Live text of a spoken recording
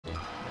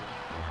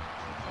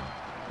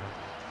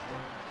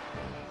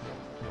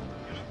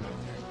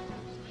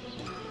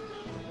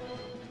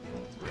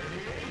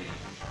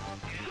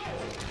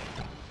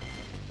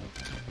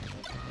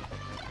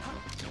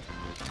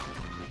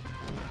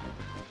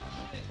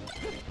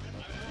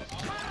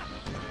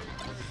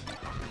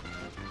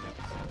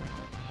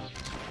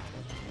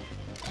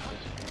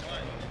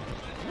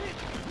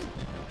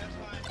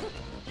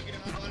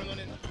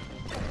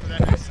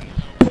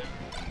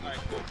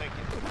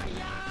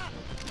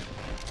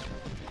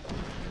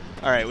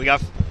All right, we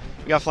got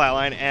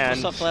Flatline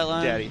and What's up,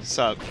 Flatline? Daddy.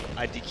 Sup?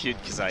 I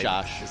DQ'd because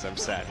I'm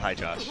sad. Hi,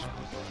 Josh.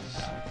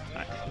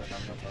 Hi.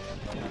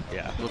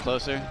 Yeah. A little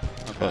closer.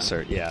 Okay.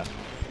 Closer. Yeah.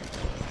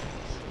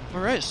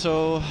 All right,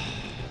 so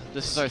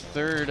this is our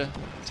third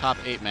top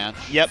 8 match.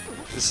 Yep.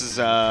 This is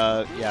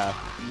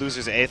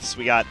losers eighths.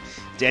 We got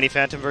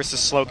DannyPhantom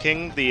versus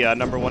Slowking, the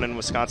 #1 in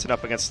Wisconsin,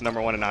 up against the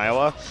 #1 in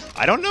Iowa.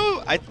 I don't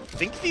know. I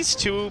think these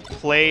two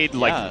played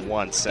like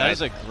once. That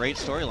is a great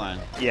storyline.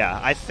 Yeah,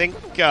 I think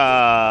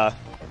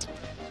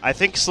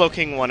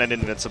Slowking won at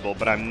Invincible,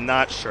 but I'm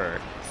not sure.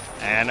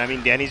 And I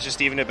mean, Danny's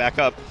just evened it back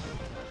up.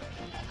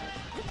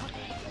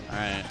 All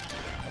right.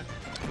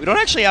 We don't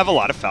actually have a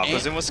lot of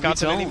Falcos in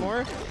Wisconsin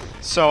anymore,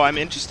 so I'm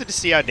interested to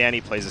see how Danny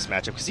plays this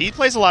matchup, because he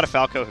plays a lot of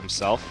Falco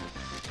himself.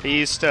 He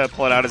used to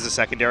pull it out as a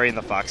secondary in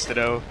the Fox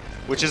Ditto,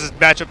 which is a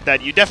matchup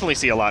that you definitely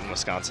see a lot in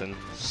Wisconsin.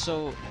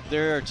 So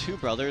there are two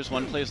brothers.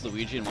 One plays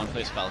Luigi and one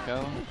plays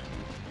Falco.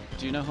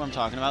 Do you know who I'm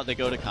talking about? They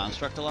go to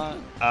Construct a lot.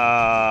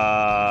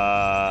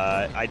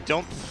 I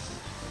don't.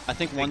 I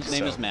think one's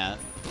name is Matt.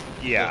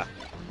 Yeah.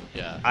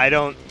 Yeah. I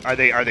don't. Are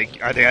they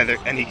either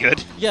any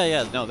good?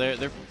 Yeah. No,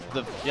 they're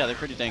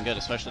pretty dang good,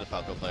 especially the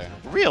Falco player.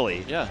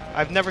 Really? Yeah.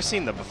 I've never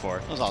seen them before.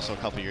 That was also a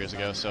couple years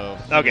ago, so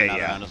okay, not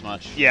yeah. around as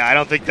much. Yeah, I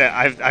don't think that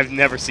I've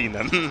never seen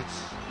them.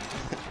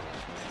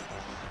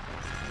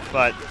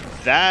 But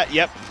that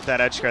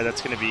edge guard,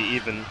 that's going to be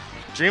even.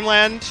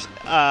 Dreamland,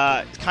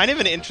 kind of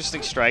an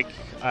interesting strike.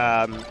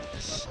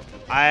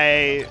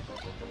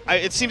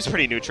 It seems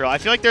pretty neutral. I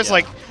feel like there's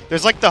like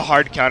the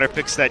hard counter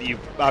picks that you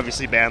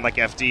obviously ban, like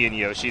FD and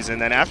Yoshi's,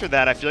 and then after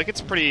that, I feel like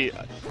it's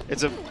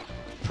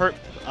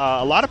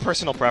a lot of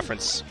personal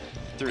preference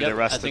through the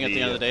rest of the. I think at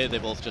the end of the day, they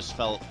both just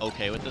felt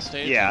okay with this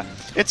stage. Yeah,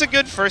 it's a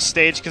good first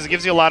stage because it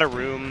gives you a lot of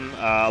room,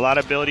 a lot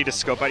of ability to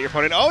scope out your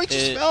opponent. Oh, he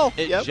just fell.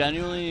 It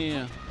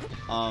genuinely.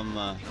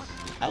 I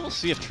will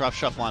see if Truff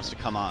Shuff wants to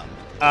come on.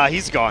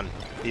 He's gone.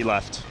 He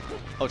left.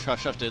 Oh,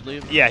 Truff Shuff did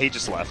leave? Yeah, he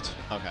just left.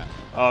 Okay.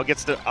 Oh,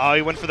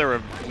 he went for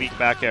the weak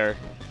back air.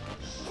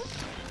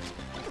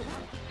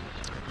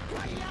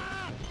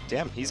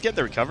 Damn, he's getting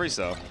the recoveries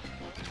though.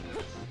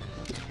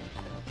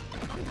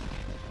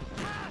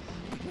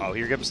 Oh,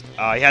 here comes.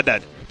 He had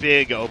that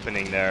big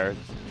opening there,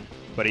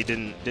 but he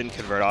didn't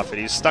convert off it.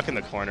 He's stuck in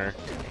the corner.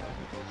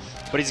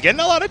 But he's getting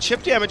a lot of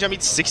chip damage. I mean,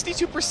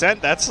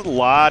 62%. That's a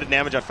lot of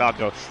damage on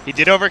Falco. He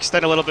did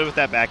overextend a little bit with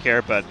that back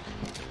air, but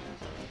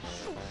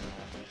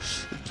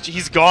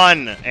he's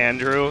gone,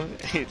 Andrew.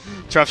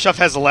 Truff Shuff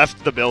has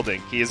left the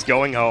building. He is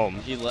going home.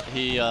 He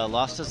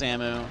lost his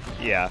ammo.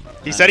 Yeah.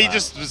 He said he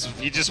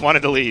just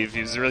wanted to leave.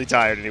 He was really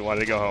tired and he wanted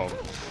to go home.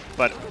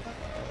 But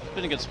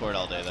been a good sport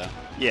all day, though.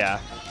 Yeah.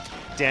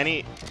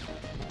 Danny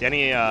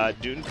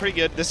doing pretty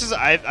good.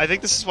 I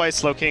think this is why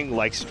Slowking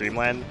likes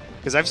Dreamland,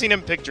 because I've seen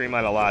him pick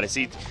Dreamland a lot.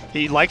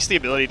 He likes the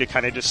ability to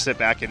kind of just sit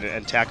back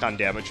and tack on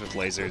damage with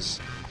lasers.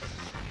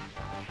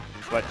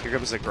 But here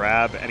comes the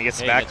grab, and he gets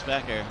back. Gets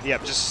back air.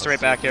 Yep, just straight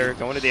back air.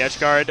 Going to the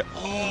edge guard.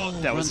 Oh,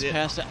 that was it.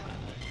 Past it.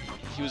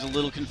 He was a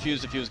little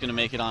confused if he was going to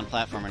make it on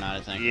platform or not, I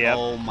think. Yep.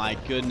 Oh my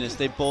goodness,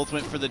 they both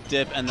went for the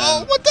dip, and then...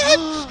 Oh, what the heck?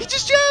 He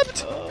just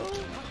jabbed!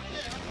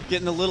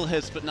 Getting the little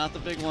hits, but not the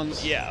big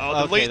ones. Yeah,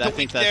 I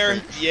think that's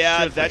there.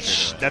 Yeah,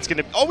 that's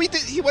gonna. Oh,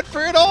 he went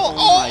for it all.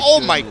 Oh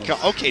my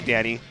god. Okay,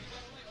 Danny.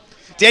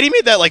 Danny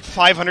made that like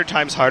 500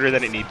 times harder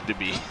than it needed to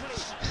be,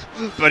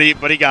 but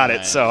he got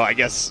it. So I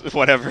guess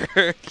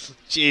whatever.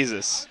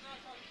 Jesus.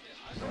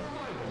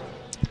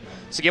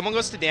 So game 1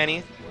 goes to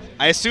Danny.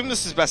 I assume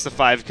this is best of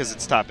 5 because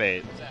it's top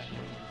 8.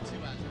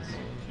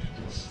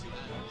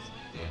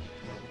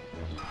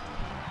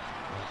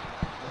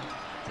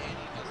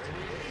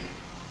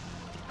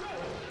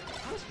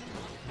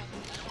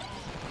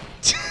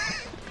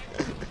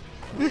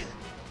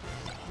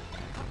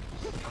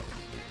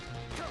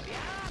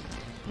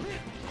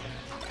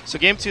 So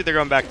game 2, they're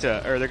going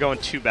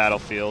to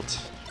Battlefield.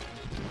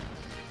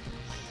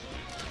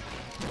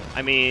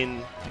 I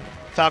mean,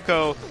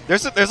 Falco.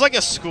 There's like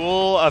a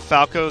school of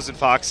Falcos and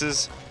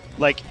Foxes.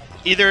 Like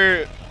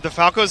either the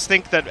Falcos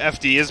think that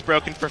FD is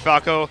broken for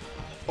Falco,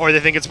 or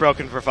they think it's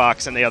broken for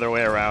Fox, and the other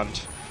way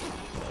around.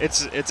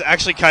 It's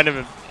actually kind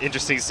of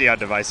interesting to see how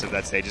divisive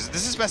that stage is.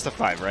 This is best of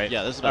 5, right?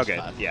 Yeah, this is best of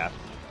 5.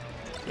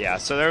 Yeah.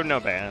 So there are no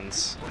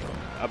bans,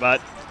 but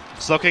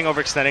Slowking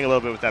overextending a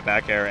little bit with that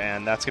back air,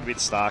 and that's gonna be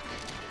the stock.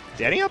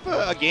 Danny up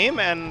a game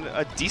and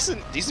a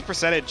decent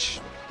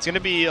percentage. It's going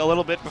to be a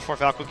little bit before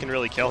Falco can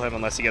really kill him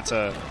unless he gets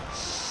a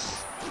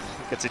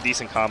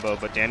decent combo.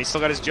 But Danny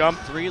still got his jump.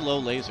 3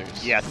 low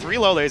lasers. Yeah, 3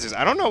 low lasers.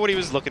 I don't know what he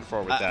was looking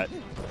for with that.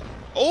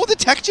 Oh, the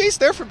tech chase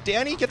there from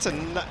Danny gets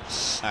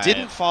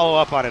didn't follow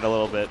up on it a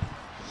little bit.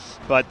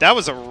 But that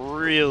was a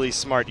really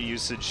smart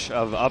usage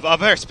of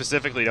up air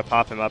specifically to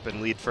pop him up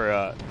and lead for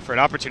an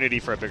opportunity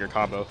for a bigger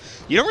combo.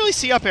 You don't really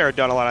see up air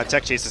done a lot on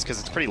tech chases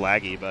because it's pretty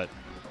laggy, but.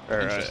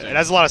 It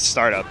has a lot of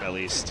startup, at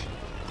least.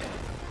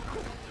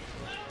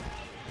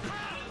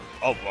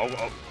 Oh.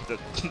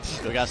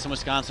 We got some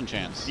Wisconsin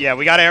chants. Yeah,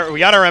 we got our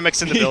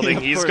MX in the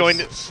building.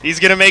 He's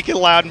gonna make it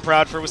loud and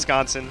proud for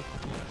Wisconsin.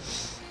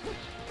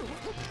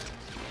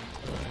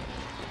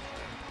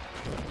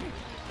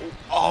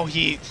 Oh,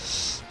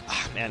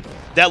 man,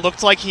 that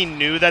looked like he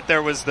knew that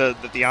there was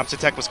the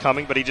opposite tech was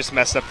coming, but he just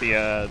messed up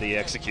the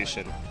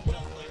execution.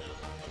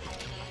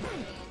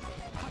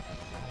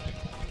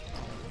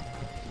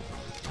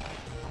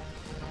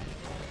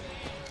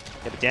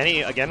 Yeah, but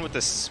Danny, again, with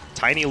this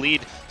tiny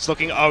lead.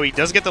 Slowking, oh, he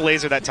does get the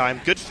laser that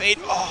time. Good fade.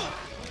 Oh!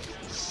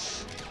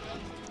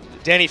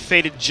 Danny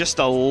faded just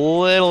a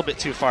little bit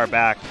too far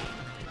back.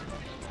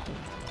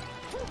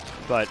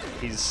 But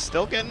he's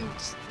still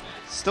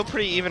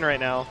pretty even right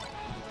now.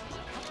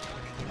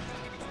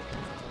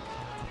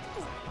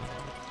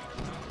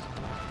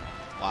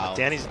 Wow.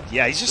 Danny's,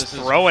 yeah, he's just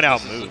throwing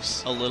out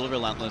moves. A little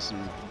relentless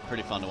and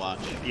pretty fun to watch.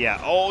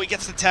 Yeah. Oh, he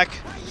gets the tech.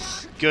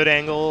 Good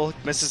angle.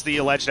 Misses the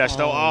ledge dash,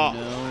 though. Oh,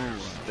 no.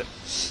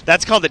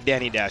 That's called the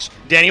Danny dash.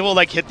 Danny will,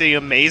 like, hit the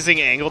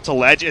amazing angle to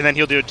ledge, and then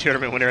he'll do a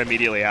tournament winner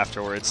immediately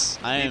afterwards.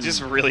 He's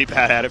just really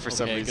bad at it for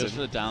some reason. Goes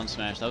for the down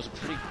smash. That was a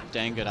pretty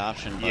dang good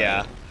option. But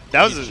yeah.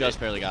 That was just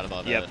barely got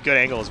above it. Yeah, good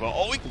angle as well.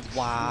 Oh,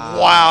 wow.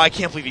 Wow, I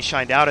can't believe he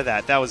shined out of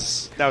that. That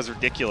was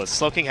ridiculous.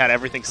 Slowking had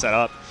everything set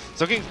up.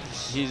 Slowking,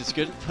 he's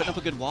good putting up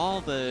a good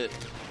wall, but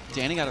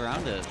Danny got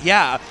around it.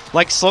 Yeah,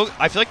 like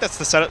I feel like that's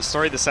the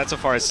story of the set so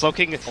far. Is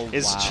Slowking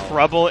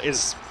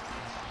is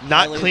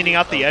not cleaning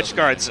out the edge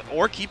guards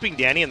or keeping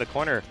Danny in the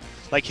corner.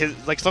 Like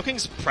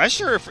Slowking's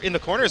pressure in the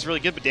corner is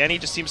really good, but Danny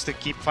just seems to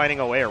keep finding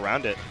a way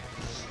around it.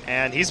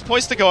 And he's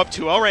poised to go up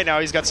 2-0 right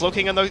now. He's got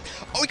Slowking on the.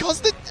 Oh, he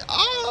calls the.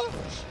 Oh,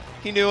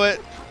 he knew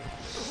it.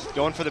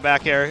 Going for the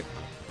back air.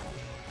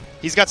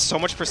 He's got so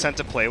much percent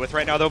to play with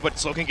right now, though, but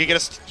Slowking can get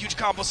a huge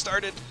combo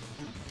started.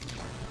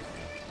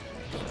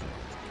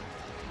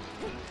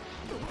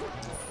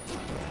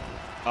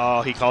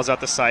 Oh, he calls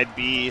out the side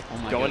B.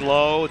 Going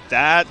low.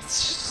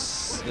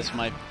 This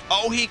might.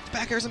 Oh, he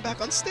back airs him back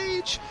on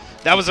stage.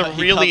 That was a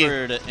really. He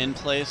covered in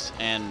place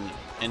and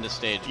into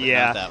stage. But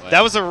yeah, not that way.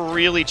 That was a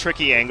really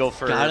tricky angle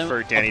for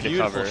Danny to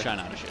cover. Shine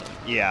out of shield.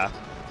 Yeah,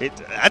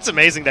 that's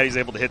amazing that he's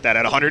able to hit that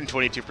at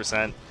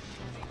 122%.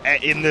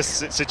 In this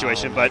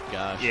situation, but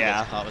gosh,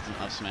 yeah, caught with an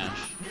up smash.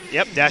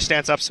 Yep, dash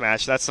dance up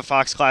smash. That's the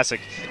Fox classic.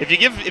 If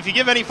you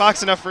give any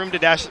Fox enough room to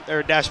dash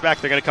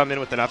back, they're gonna come in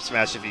with an up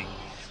smash if you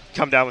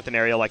come down with an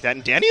aerial like that.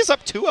 And Danny is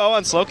up 2-0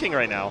 on Slowking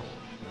right now.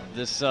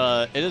 This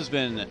it has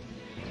been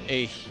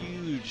a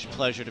huge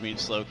pleasure to meet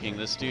Slowking.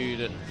 This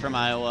dude from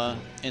Iowa,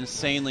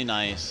 insanely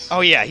nice.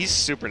 Oh yeah, he's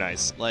super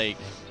nice. Like,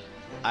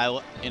 I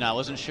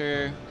wasn't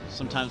sure.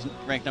 Sometimes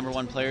ranked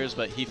 #1 players,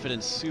 but he fit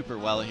in super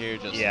well here.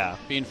 Just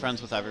being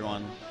friends with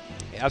everyone.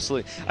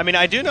 Absolutely. I mean,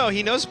 I do know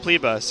he knows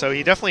Pleba, so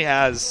he definitely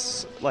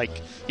has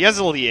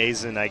a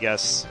liaison, I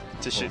guess,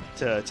 to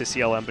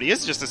CLM. But he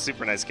is just a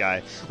super nice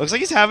guy. Looks like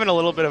he's having a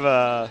little bit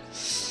of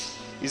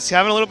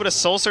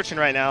soul searching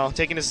right now,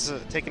 taking his.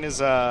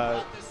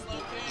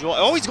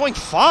 Oh, he's going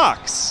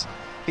Fox.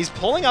 He's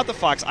pulling out the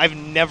Fox. I've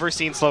never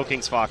seen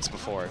Slowking's Fox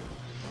before.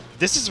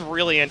 This is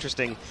really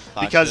interesting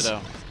because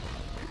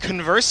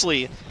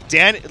conversely,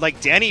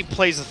 Danny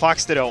plays the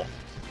Fox Ditto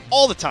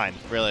all the time.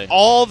 Really?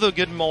 All the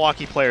good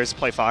Milwaukee players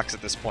play Fox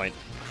at this point.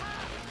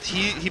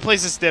 He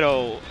plays this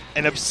Ditto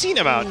an obscene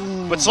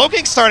amount, but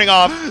Slowking's starting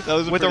off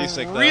with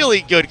a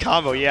really good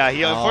combo. Yeah,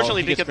 he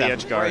unfortunately didn't get the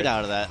edge guard. Right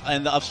out of that.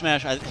 And the up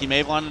smash, he may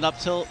have wanted an up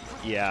tilt.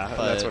 Yeah,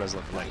 that's what I was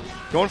looking like.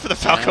 Going for the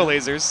Falco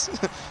lasers.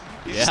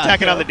 He's just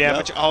tacking on the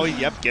damage. Yep. Oh,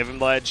 yep, give him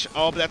ledge.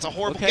 Oh, but that's a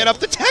horrible get up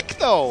the tech,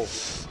 though.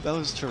 That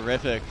was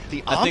terrific.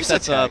 I think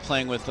that's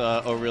playing with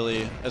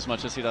O'Reilly as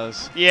much as he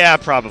does. Yeah,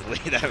 probably.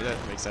 that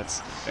makes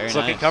sense. Very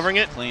Slowking nice. Covering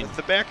it Clean. with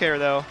the back air,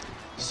 though.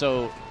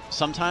 So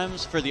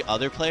sometimes for the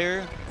other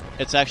player,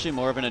 it's actually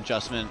more of an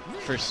adjustment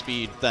for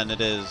speed than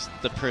it is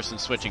the person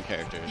switching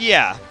characters.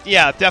 Yeah,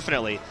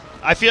 definitely.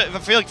 I feel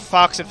like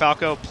Fox and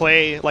Falco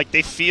play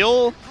they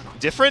feel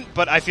different,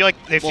 but I feel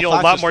like they feel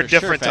a lot more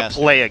different to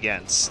play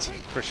against,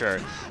 for sure.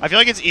 I feel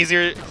like it's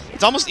easier.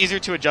 It's almost easier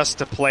to adjust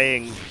to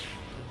playing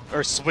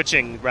or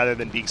switching rather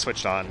than being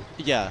switched on.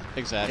 Yeah,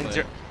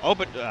 exactly.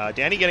 But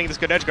Danny getting this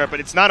good edge guard, but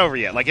it's not over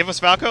yet. Like if it was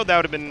Falco, that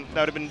would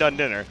have been done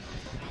dinner.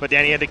 But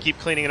Danny had to keep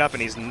cleaning it up,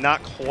 and he's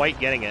not quite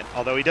getting it.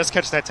 Although he does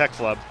catch that tech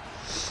flub.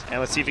 And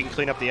let's see if he can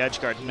clean up the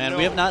edge guard. Man,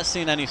 we have not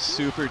seen any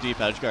super deep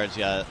edge guards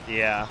yet.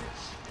 Yeah.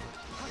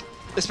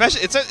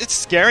 Especially, it's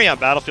scary on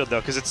Battlefield,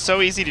 though, because it's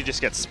so easy to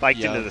just get spiked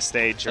into the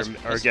stage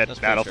or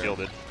get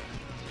Battlefielded.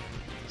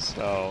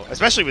 So,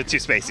 especially with two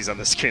spacies on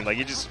the screen,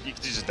 you just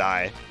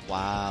die.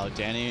 Wow,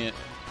 Danny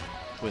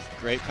with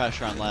great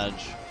pressure on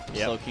ledge.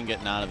 Yep. Slowking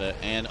getting out of it.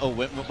 And,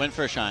 went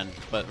for a shine,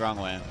 but wrong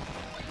way.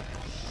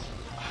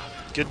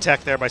 Good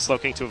tech there by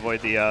Slowking to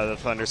avoid the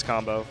Thunder's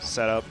combo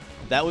setup.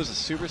 That was a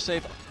super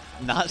safe.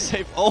 Not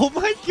safe. Oh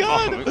my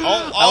god!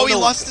 He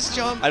lost his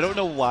jump. I don't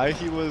know why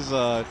he was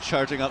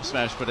charging up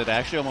smash, but it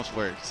actually almost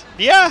worked.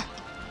 Yeah,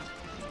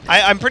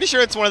 I'm pretty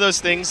sure it's one of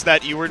those things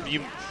that you were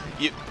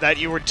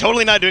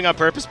totally not doing on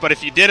purpose. But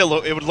if you did, it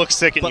would look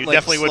sick, and you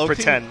definitely would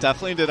pretend.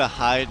 Definitely did a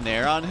high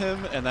nair on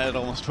him, and that it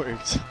almost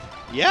worked.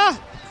 Yeah,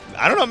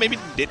 I don't know. Maybe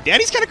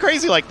Danny's kind of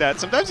crazy like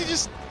that. Sometimes he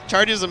just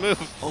charges a move.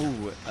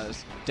 Oh,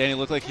 Danny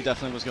looked like he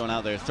definitely was going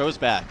out there. Throws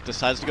back,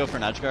 decides to go for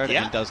an edge guard,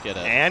 and does get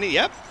it. And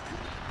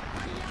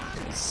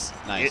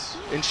Nice.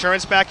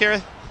 Insurance back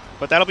here,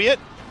 but that'll be it.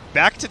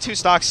 Back to 2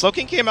 stocks.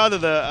 Slowking came out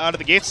of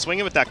the gates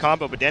swinging with that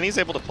combo, but Danny's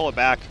able to pull it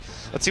back.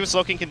 Let's see what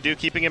Slowking can do,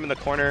 keeping him in the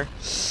corner.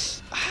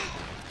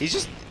 He's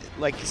just,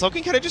 like,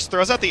 Slowking kind of just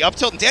throws out the up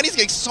tilt, and Danny's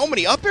getting so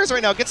many up airs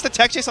right now. Gets the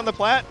tech chase on the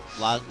plat.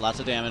 Lots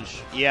of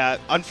damage. Yeah,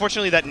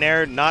 unfortunately that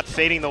Nair not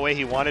fading the way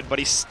he wanted, but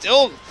he's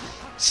still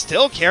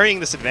carrying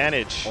this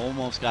advantage.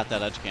 Almost got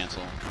that edge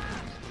cancel.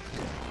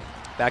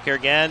 Back air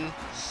again.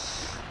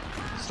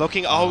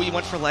 Slowking, he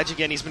went for ledge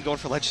again. He's been going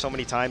for ledge so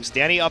many times.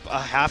 Danny up a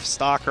half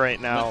stock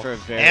right now. Went for a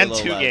very and low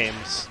 2 ledge.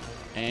 games.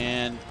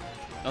 And,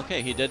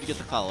 okay, he did get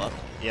the follow-up.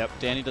 Yep.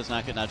 Danny does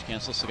not get an edge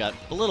cancel, so got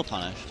a little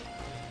punished.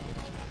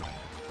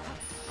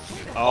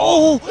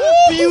 Oh,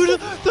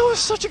 beautiful! That was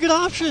such a good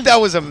option. That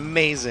was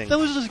amazing. That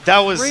was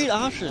a great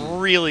option.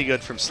 Really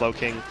good from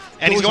Slowking.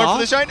 And he's going for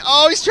the shine.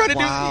 Oh, he's trying to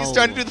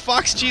do the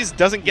Fox cheese.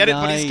 Doesn't get it,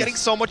 but he's getting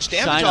so much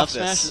damage shine off up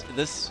this.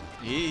 Smash.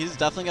 He's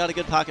definitely got a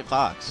good pocket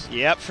Fox.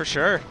 Yep, for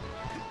sure.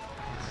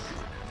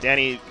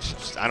 Danny,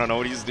 I don't know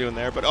what he's doing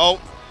there, but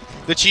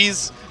the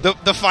cheese,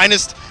 the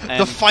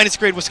finest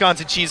grade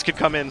Wisconsin cheese could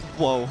come in.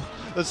 Whoa,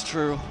 that's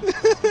true.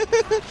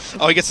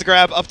 He gets the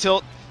grab, up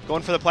tilt.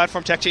 Going for the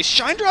platform tech chase.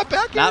 Shine drop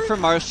back. Not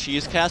from Mars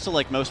Cheese Castle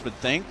like most would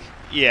think.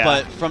 Yeah.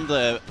 But from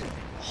the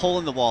hole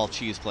in the wall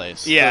cheese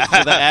place. Yeah.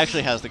 So that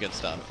actually has the good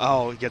stuff.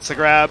 He gets the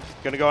grab.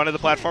 Gonna go onto the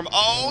platform.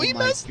 He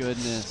missed. My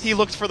goodness. He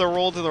looked for the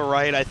roll to the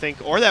right, I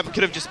think. Or that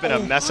could have just been a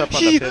mess up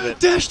on the pivot.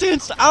 Dash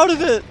danced out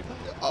of it.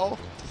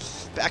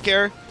 Back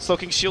air.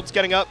 Slowking shield's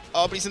getting up.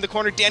 But he's in the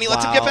corner. Danny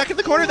lets him get back in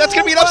the corner. That's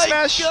gonna be an up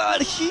smash. Oh my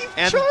god, he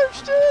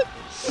charged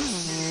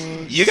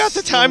it. You got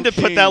the time to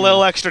put that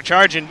little extra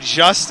charge in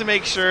just to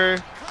make sure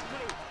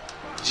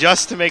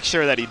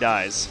that he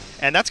dies.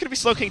 And that's going to be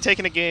Slowking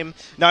taking a game.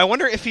 Now, I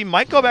wonder if he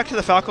might go back to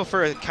the Falco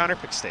for a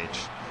counterpick stage.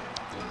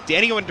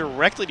 Danny going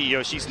directly to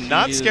Yoshi's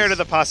not scared of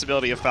the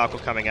possibility of Falco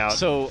coming out.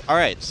 So, all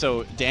right.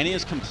 So, Danny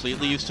is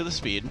completely used to the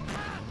speed.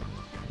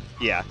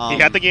 Yeah. He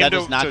had the game to adjust.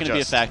 That is not going to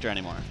be a factor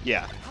anymore.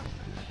 Yeah.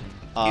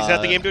 He's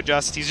had the game to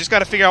adjust. He's just got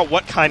to figure out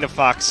what kind of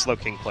Fox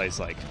Slowking plays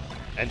like.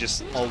 And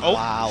just...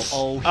 wow.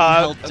 He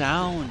held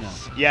down.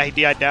 Yeah, he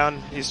DI'd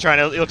down. He's trying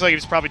to... It looks like he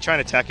was probably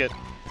trying to tech it.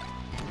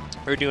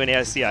 Or do an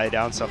SDI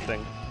down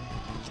something.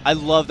 I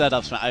love that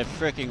up smash. I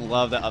freaking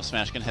love that up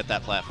smash can hit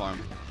that platform.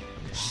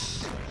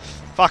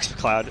 Fox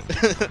McCloud.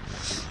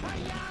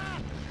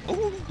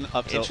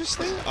 Up tilt.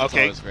 Interesting. That's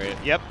Okay. always great.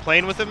 Yep,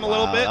 playing with him a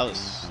little bit. That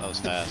was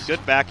fast.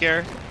 Good back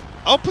air.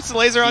 Puts the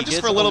laser on just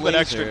for a little bit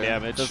extra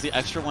damage. Does the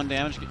extra 1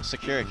 damage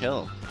secure a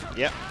kill?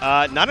 Yep.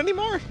 Not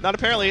anymore. Not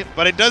apparently.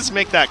 But it does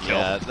make that kill.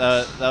 Yeah,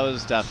 that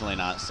was definitely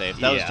not safe.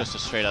 That was just a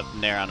straight up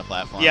nair on the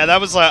platform. Yeah,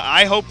 that was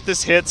I hope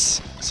this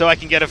hits so I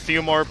can get a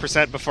few more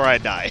 % before I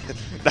die.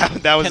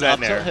 that was that nair. Can up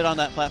tilt hit on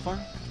that platform?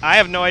 I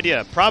have no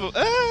idea. Probably.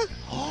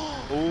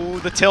 Ooh,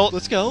 the tilt.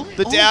 Let's go.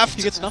 The daft.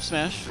 He gets enough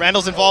smash.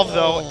 Randall's involved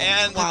though,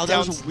 and wow, that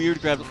was a weird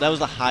grab. That was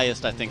the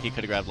highest I think he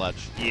could have grabbed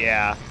ledge.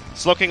 Yeah.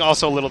 Slowking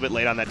also a little bit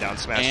late on that down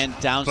smash. And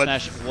down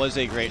smash was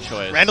a great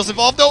choice. Randall's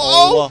involved though.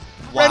 Wow.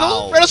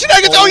 Randall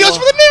shenanigans. He goes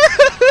for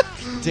the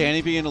nair.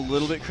 Danny being a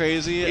little bit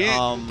crazy.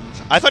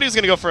 I thought he was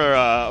going to go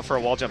for a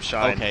wall jump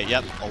shine. Okay,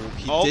 yep.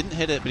 He didn't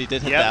hit it, but he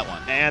did hit that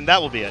one. And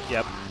that will be it,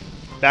 yep.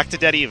 Back to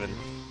dead even.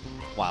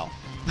 Wow.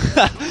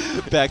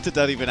 Back to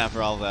dead even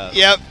after all that.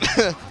 Yep.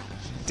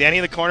 Danny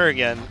in the corner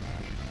again.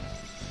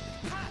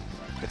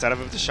 Gets out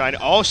of it with the shine.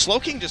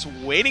 Slowking just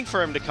waiting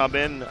for him to come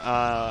in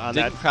on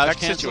that crouch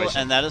cancel,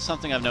 situation. and that is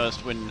something I've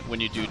noticed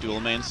when you do dual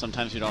mains.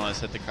 Sometimes you don't always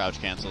hit the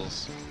crouch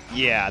cancels.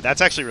 Yeah,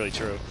 that's actually really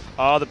true.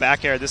 The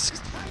back air. This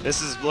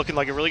is looking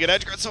like a really good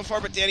edge guard so far,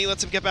 but Danny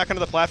lets him get back onto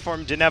the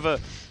platform.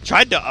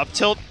 Tried to up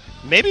tilt.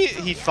 Maybe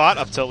he thought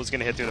up tilt was going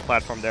to hit through the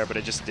platform there, but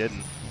it just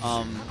didn't.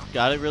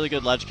 Got a really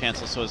good ledge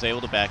cancel, so was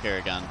able to back air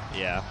again.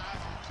 Yeah.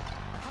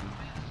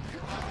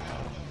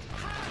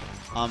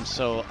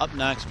 So up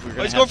next, we're going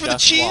to he's have going for Jeff the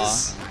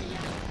cheese.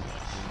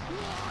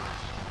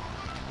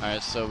 All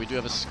right, so we do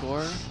have a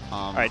score.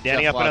 All right,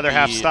 Danny Jeff up another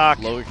half stock.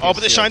 But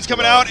the shine's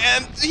coming out,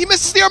 and he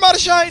misses the Armada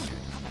shine.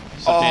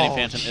 So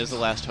DannyPhantom is the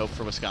last hope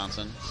for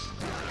Wisconsin.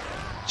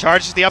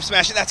 Charges the up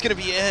smash, and that's going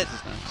to be it.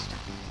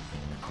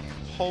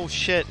 Oh,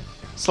 shit.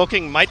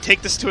 Slowking might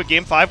take this to a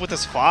game 5 with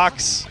his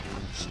Fox.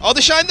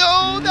 The shine,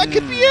 though. That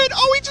could be it.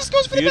 He just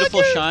goes for the back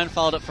beautiful air. shine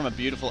followed up from a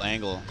beautiful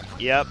angle.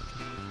 Yep.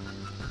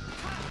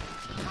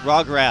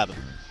 Raw grab.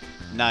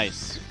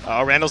 Nice.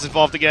 Randall's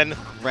involved again.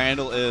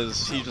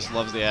 He just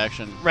loves the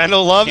action.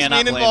 Randall loves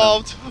being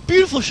involved.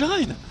 Beautiful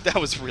shine. That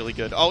was really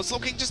good.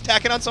 Slowking just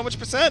tacking on so much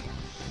 %.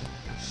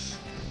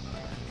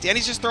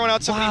 Danny's just throwing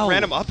out so many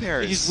random up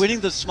airs. He's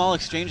winning the small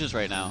exchanges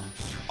right now.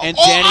 And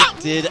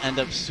Danny did end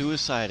up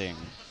suiciding.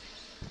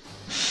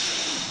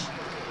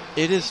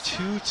 It is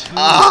 2-2.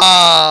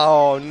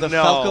 Oh, no. The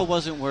Falco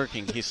wasn't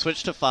working. He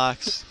switched to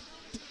Fox.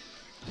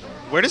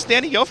 Where does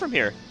Danny go from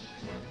here?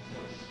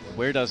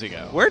 Where does he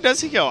go? Where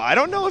does he go? I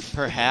don't know if...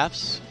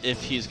 Perhaps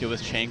if he's good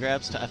with chain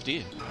grabs to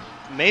FD.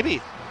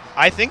 Maybe.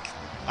 I think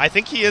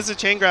he is a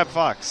chain grab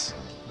Fox.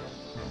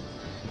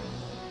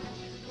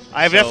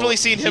 I've definitely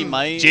seen him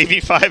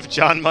JV5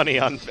 John Money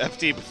on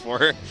FD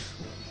before.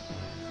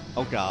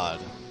 Oh God.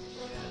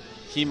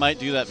 He might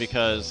do that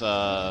because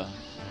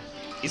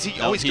is he?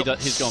 No, Oh,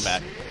 he's going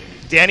back.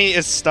 Danny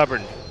is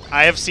stubborn.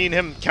 I have seen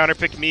him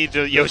counterpick me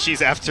to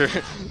Yoshi's after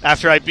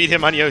I beat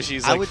him on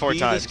Yoshi's like 4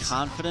 times. I would be this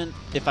confident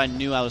if I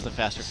knew I was the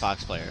faster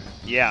Fox player.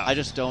 Yeah. I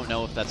just don't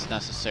know if that's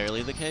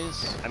necessarily the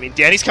case. I mean,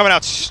 Danny's coming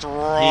out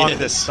strong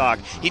this stock.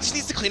 He just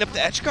needs to clean up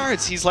the edge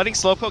guards. He's letting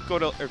Slowpoke go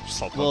to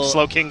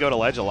Slowking go to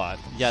ledge a lot.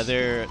 Yeah,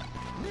 they're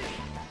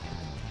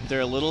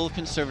a little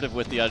conservative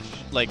with the edge.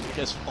 Like,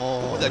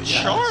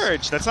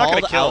 charge. That's not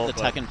going to kill. Out the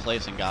tech in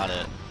place and got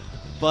it.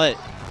 But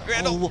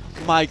oh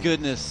my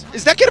goodness.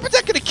 Is that going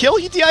to kill?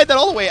 He DI'd that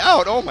all the way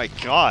out. Oh my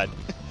god.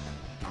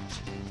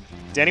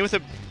 Danny with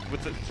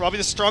probably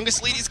the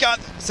strongest lead he's got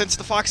since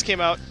the Fox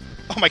came out.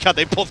 Oh my god,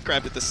 they both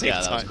grabbed at the same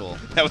time. Yeah, that was cool.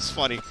 That was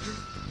funny.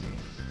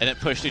 And it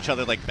pushed each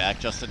other like back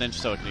just an inch,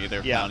 so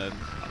neither counted.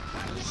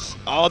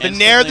 Oh, the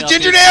nair, the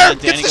ginger nair!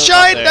 Gets the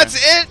shine, that's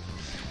it!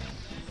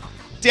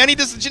 Danny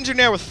does the ginger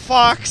nair with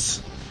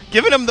Fox.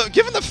 Giving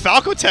the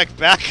Falco tech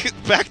back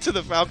to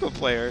the Falco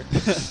player.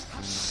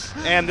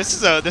 And this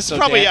is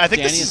probably I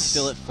think Danny this is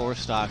still at 4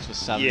 stocks with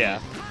 7. Yeah.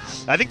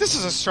 I think this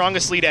is the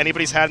strongest lead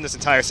anybody's had in this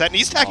entire set, and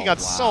he's tacking on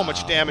so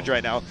much damage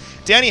right now.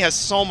 Danny has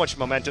so much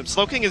momentum.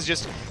 Slowking is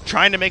just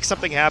trying to make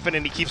something happen,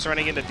 and he keeps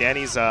running into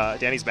Danny's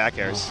back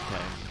airs.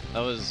 Okay.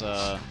 That was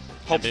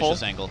hopeful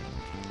ambitious angle.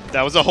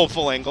 That was a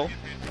hopeful angle.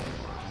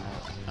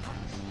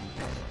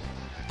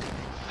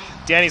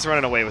 Danny's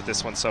running away with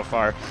this one so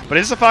far, but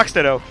it is a Fox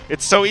Ditto.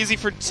 It's so easy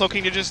for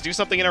Slowking to just do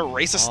something and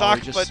erase a stock.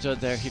 He just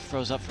stood there. He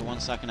froze up for 1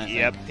 second, I think.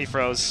 Yep, he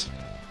froze.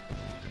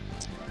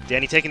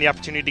 Danny taking the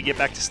opportunity to get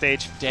back to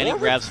stage. Danny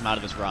grabs him out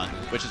of his run,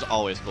 which is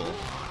always cool.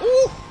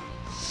 Ooh.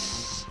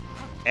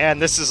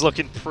 And this is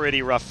looking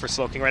pretty rough for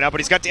Slowking right now, but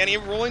he's got Danny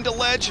rolling to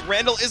ledge.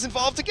 Randall is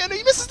involved again.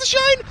 He misses the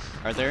shine.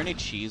 Are there any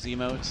cheese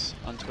emotes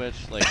on Twitch?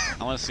 Like,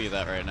 I want to see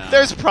that right now.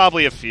 There's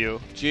probably a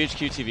few.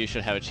 GHQ TV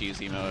should have a cheese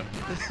emote.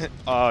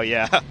 Oh,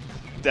 yeah.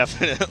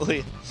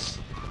 Definitely.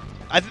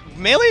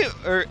 Melee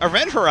or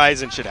Event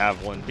Horizon should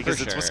have one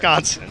because it's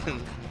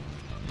Wisconsin.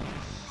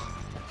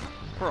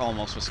 We're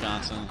almost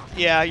Wisconsin.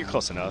 Yeah, you're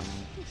close enough.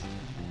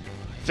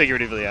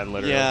 Figuratively and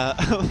literally. Yeah.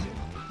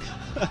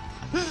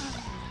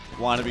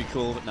 Want to be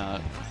cool, but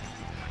not.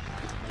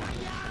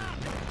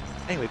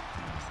 Anyway.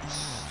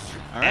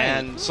 All right.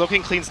 And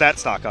Slowking cleans that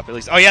stock up at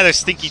least. Oh yeah, there's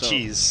Stinky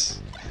Cheese.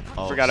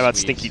 Forgot about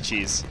Stinky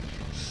Cheese.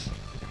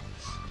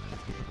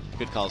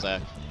 Good call,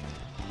 Zach.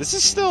 This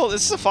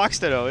is a Fox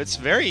Ditto. It's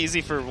very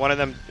easy for one of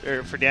them,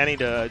 or for Danny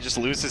to just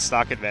lose his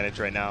stock advantage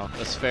right now.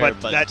 That's fair,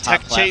 but that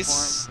tech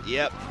chase,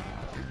 yep.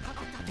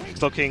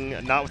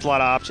 Slowking not with a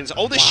lot of options.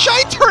 Oh, the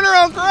shine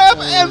turnaround grab,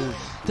 and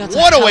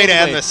what a way to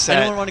end the set.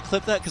 Anyone want to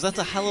clip that? Because that's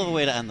a hell of a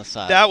way to end the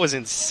set. That was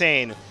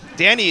insane.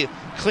 Danny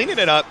cleaning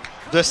it up.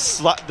 The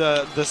slow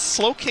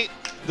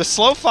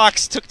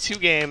Fox took 2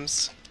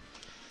 games,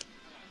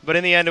 but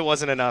in the end it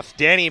wasn't enough.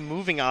 Danny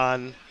moving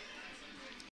on.